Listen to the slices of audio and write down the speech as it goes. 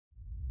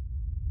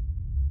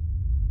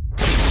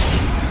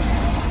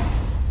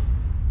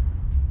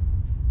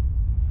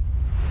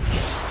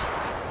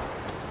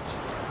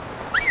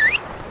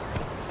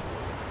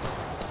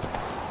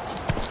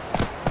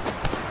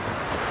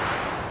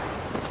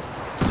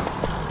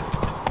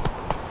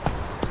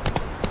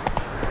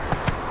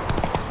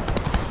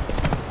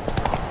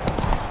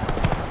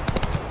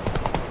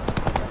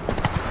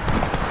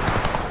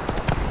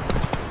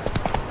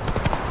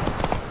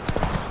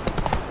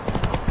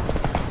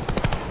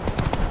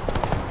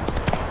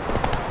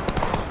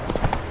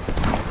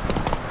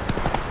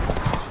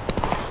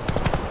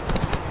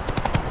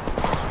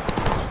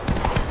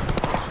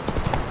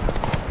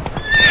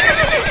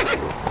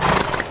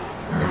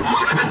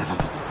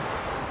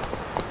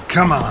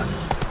Come on.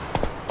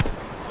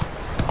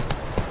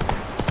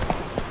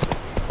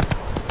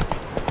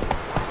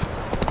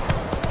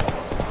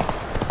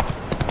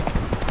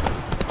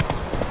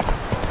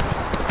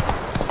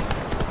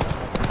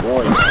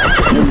 Boy,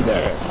 you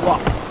there.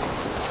 What?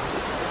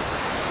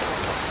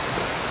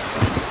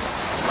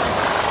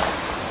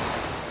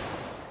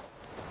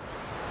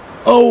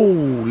 Oh,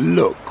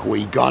 look,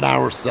 we got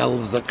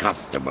ourselves a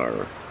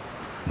customer.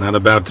 Not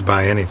about to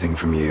buy anything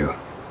from you.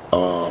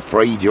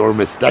 Afraid you're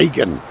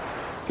mistaken.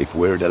 If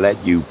we're to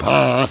let you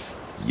pass,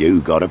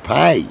 you gotta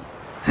pay.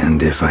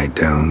 And if I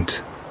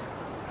don't?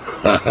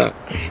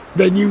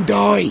 Then you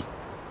die.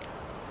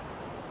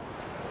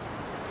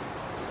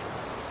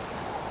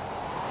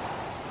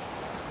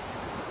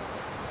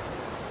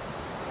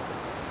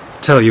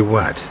 Tell you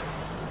what.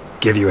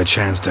 Give you a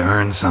chance to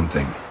earn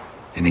something.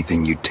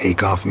 Anything you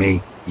take off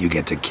me, you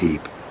get to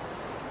keep.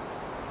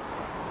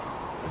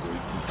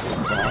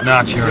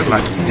 Not your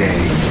lucky day.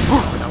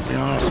 Don't be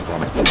arsed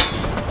from it.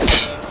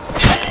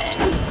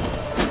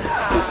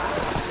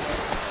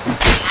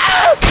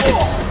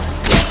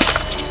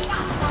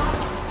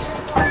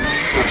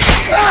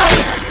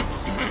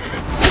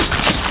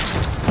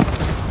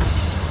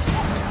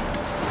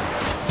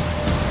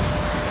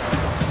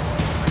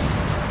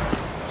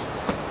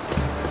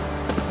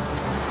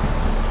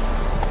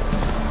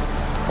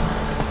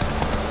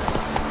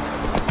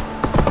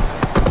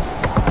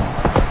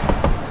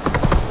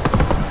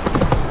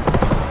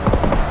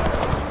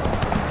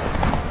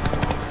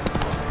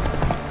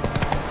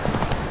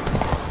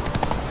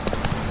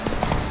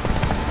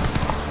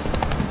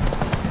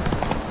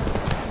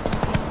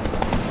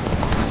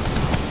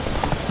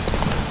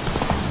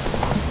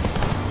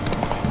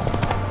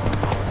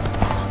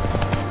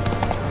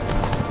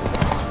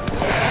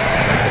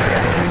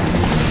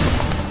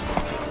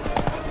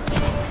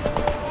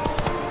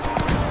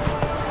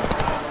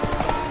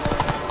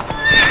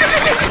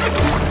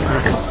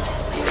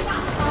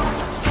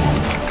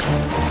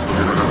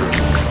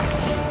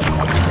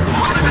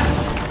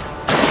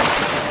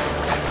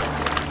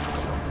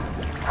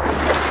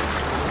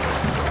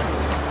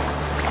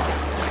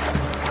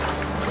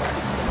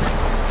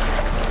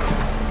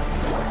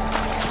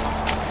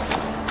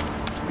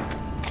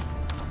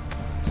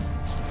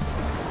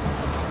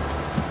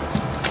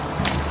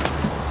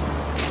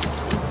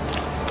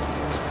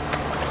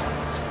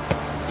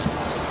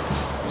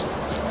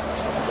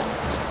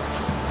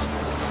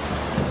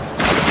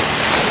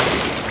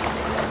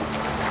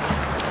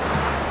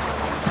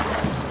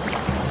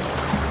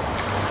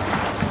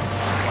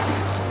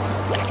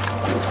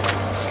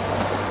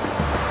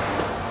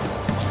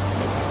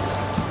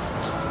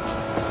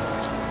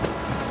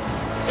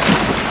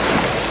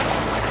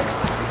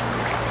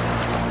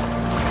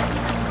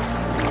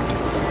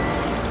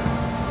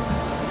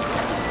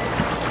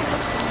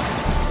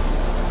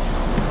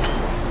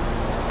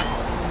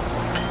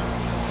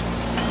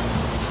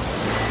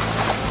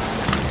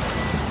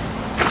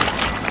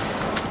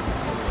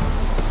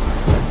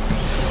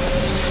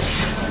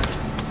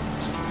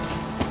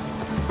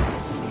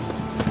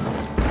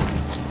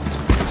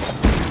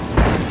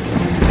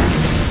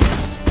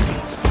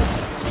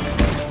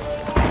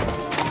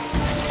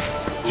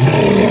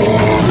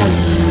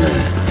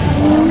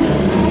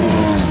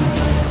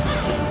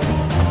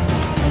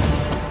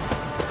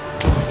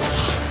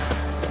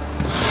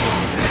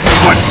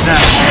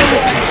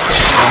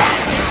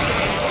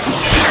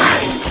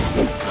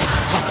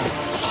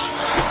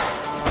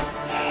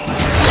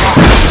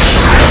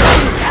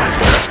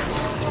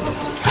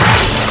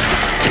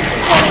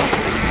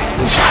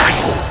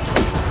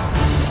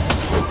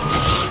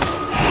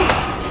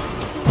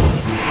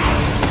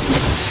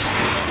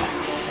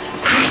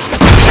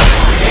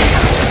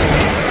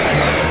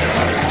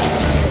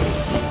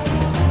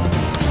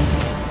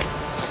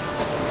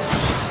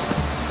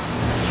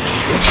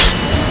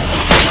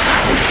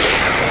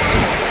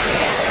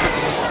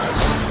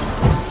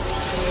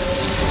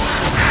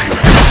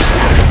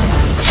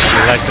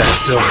 Like that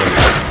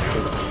silver.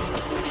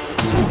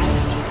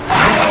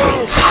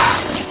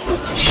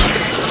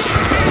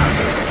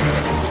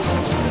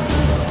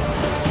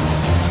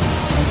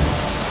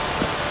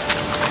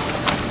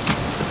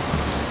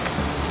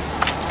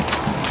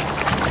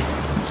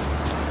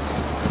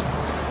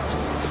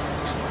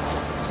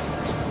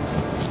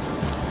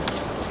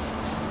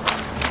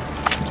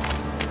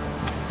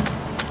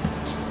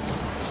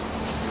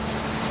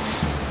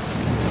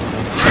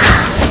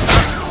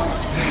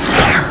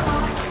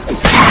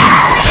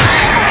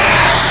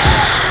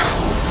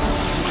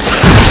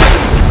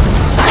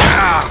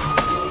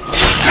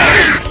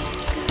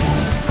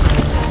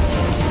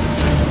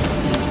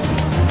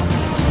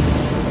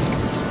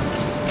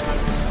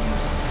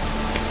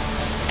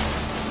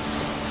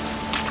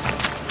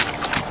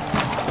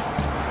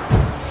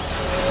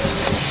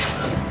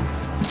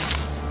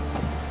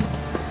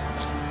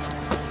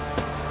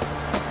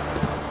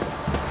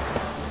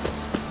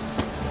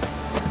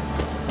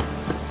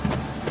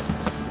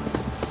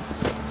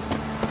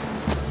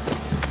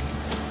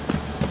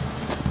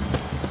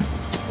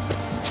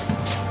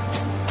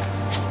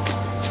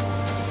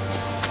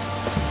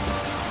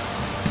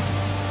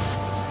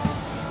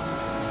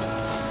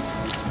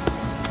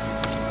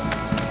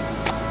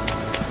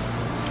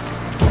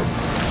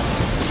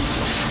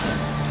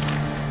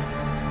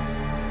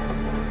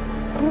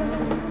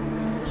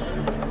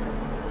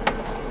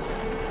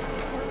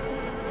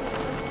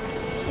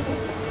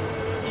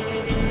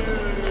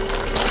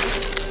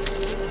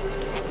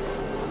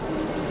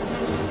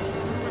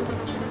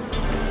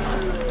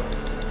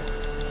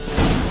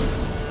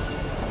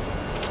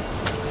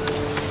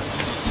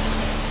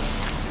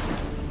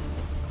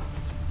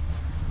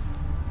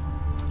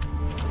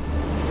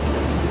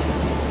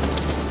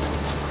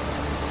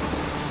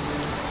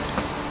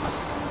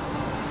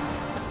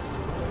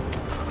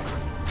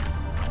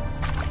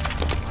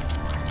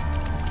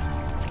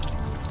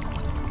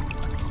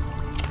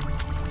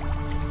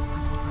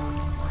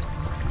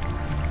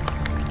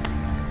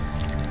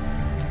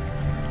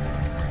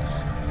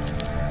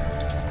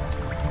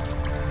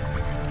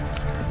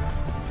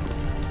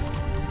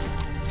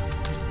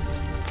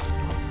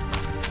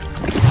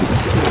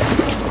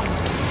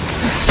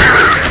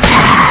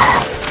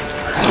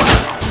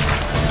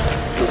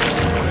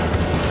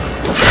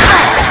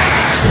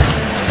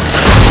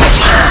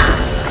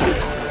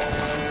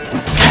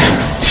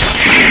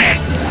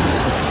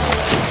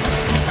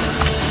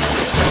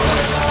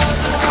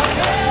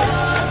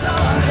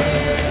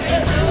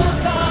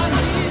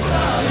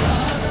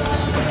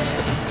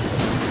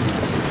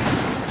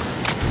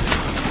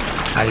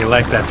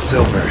 like that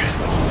silver.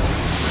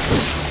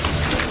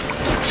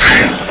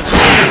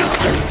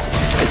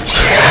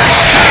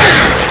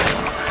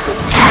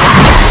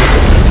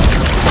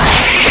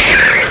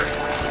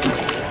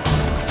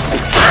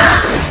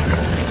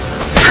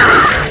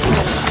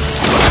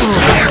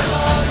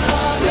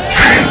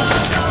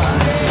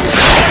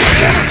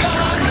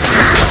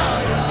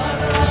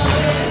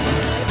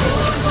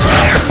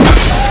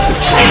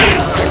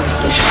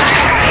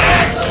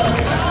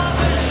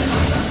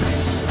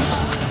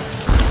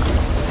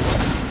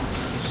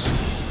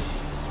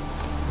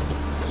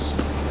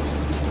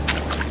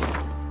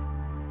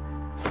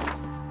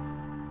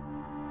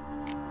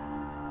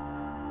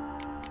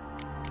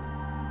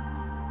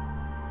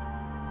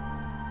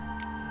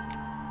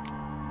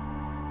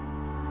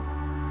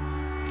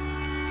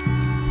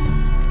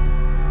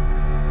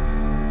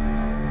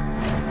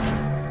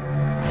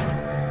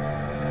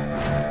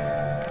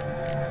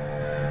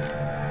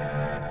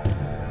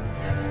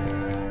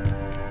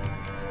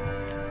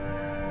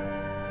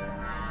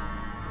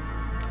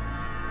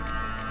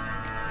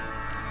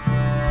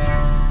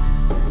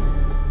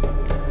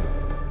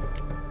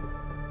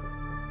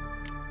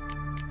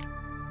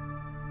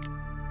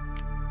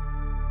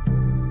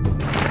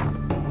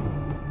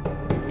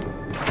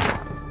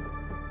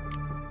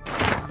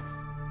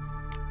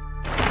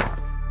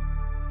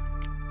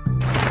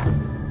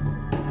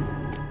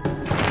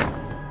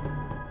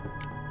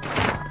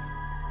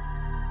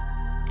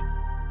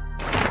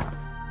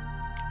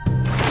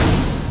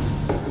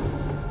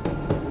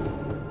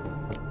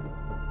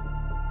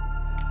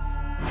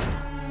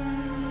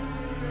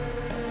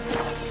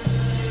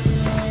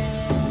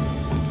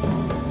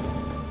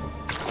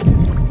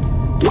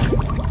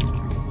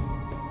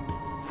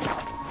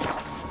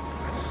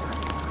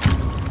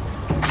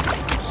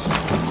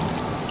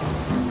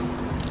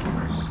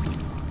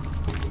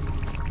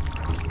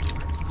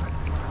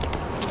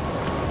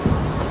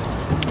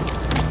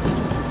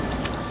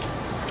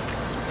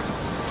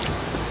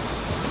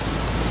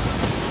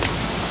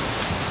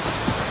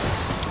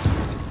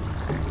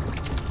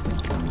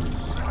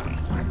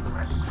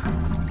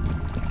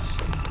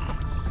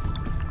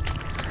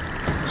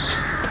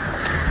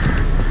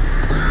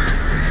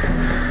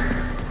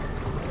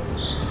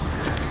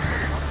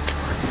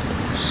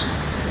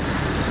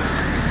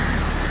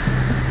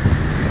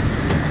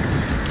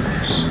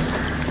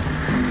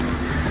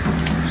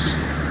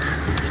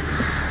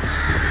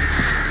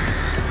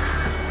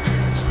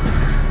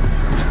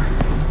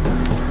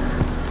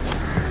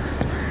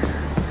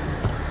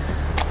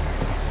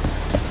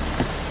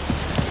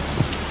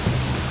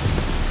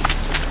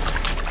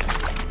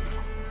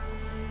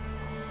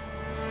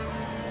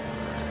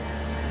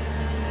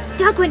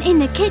 Doug went in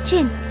the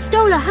kitchen,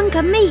 stole a hunk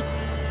of meat.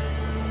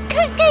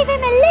 Cook gave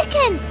him a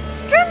licking,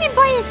 strung him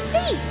by his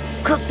feet.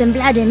 Cooked and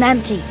bled him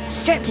empty,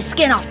 stripped his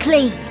skin off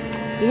clean.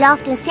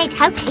 Laughed and said,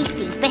 "How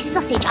tasty, best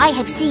sausage I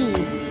have seen."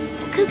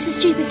 Cook's a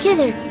stupid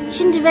killer,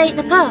 shouldn't have ate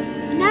the pup.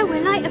 Now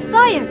we'll light a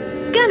fire,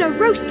 gonna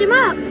roast him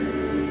up.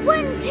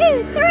 1,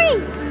 2,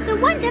 3, the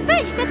one to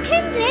fetch the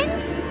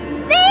kindlings,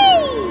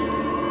 thee!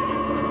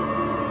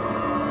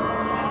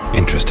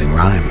 Interesting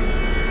rhyme.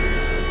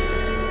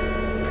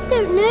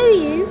 Don't know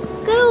you,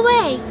 go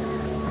away.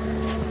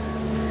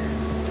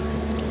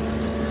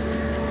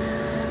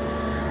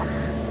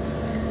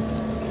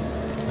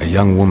 A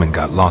young woman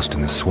got lost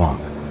in the swamp.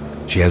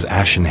 She has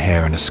ashen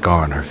hair and a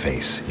scar on her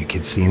face. You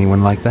kids see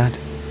anyone like that?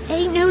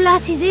 Ain't no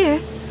lassies here.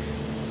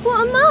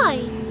 What am I?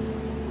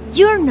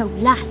 You're no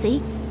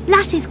lassie.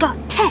 Lassie's got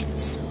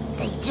tits.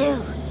 They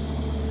do.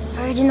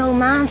 Heard an old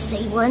man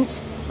say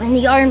once, when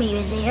the army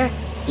was here,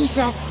 he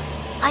says,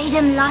 "Hide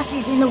them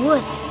lasses in the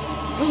woods.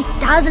 They's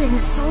dazzling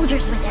the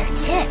soldiers with their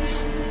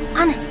tits,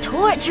 and it's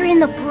torturing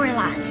the poor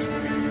lads."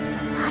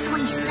 That's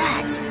what he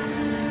said.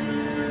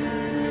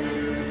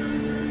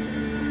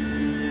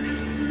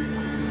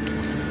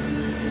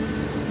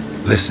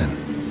 Listen,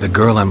 the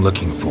girl I'm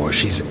looking for,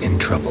 she's in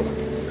trouble.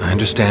 I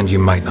understand you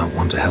might not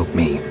want to help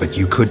me, but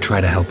you could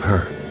try to help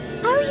her.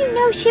 How you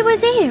know she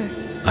was here?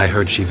 I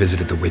heard she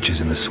visited the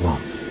witches in the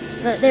swamp.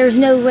 But there's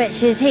no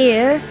witches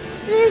here.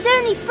 There's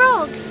only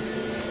frogs.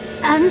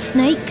 And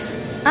snakes.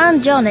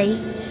 And Johnny.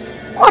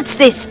 What's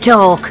this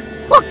talk?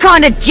 What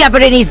kind of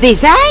jabbering is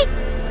this, eh?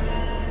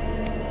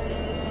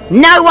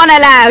 No one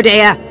allowed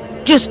here.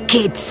 Just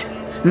kids.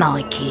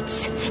 My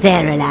kids.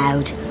 They're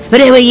allowed.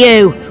 But who are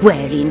you,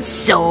 wearing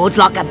swords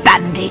like a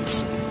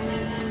bandit?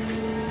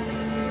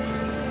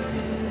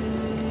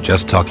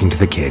 Just talking to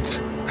the kids.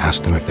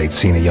 Asked them if they'd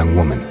seen a young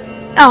woman.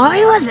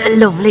 I was a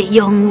lovely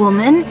young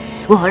woman.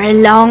 Wore a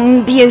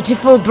long,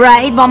 beautiful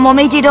braid my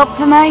mummy did up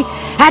for me.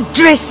 Had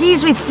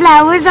dresses with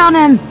flowers on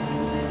them.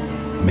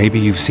 Maybe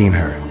you've seen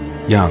her.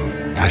 Young,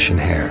 ashen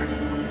hair.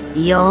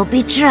 Your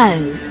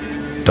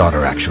betrothed?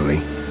 Daughter,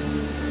 actually.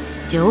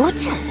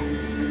 Daughter?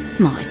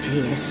 My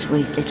dear,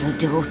 sweet little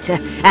daughter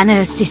and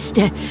her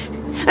sister.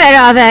 Where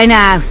are they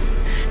now?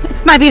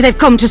 Maybe they've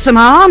come to some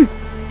harm?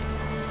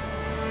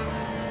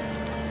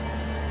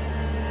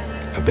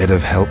 A bit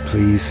of help,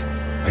 please?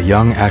 A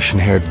young,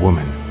 ashen-haired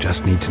woman.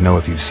 Just need to know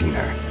if you've seen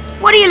her.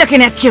 What are you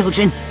looking at,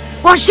 children?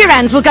 Wash your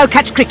hands, we'll go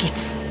catch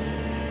crickets.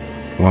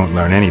 Won't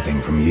learn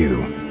anything from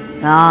you.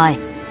 Aye,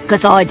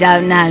 'cause I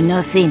don't know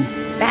nothing.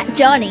 That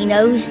Johnny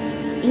knows.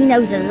 He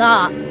knows a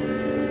lot.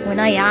 When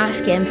I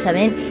ask him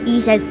something,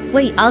 he says,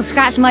 wait, I'll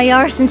scratch my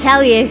arse and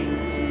tell you.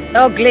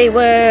 Ugly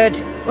word.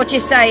 What you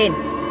saying?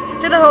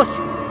 To the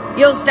hut.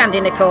 You'll stand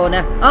in a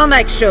corner. I'll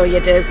make sure you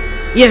do.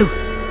 You,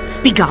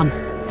 be gone.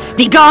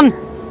 Be gone!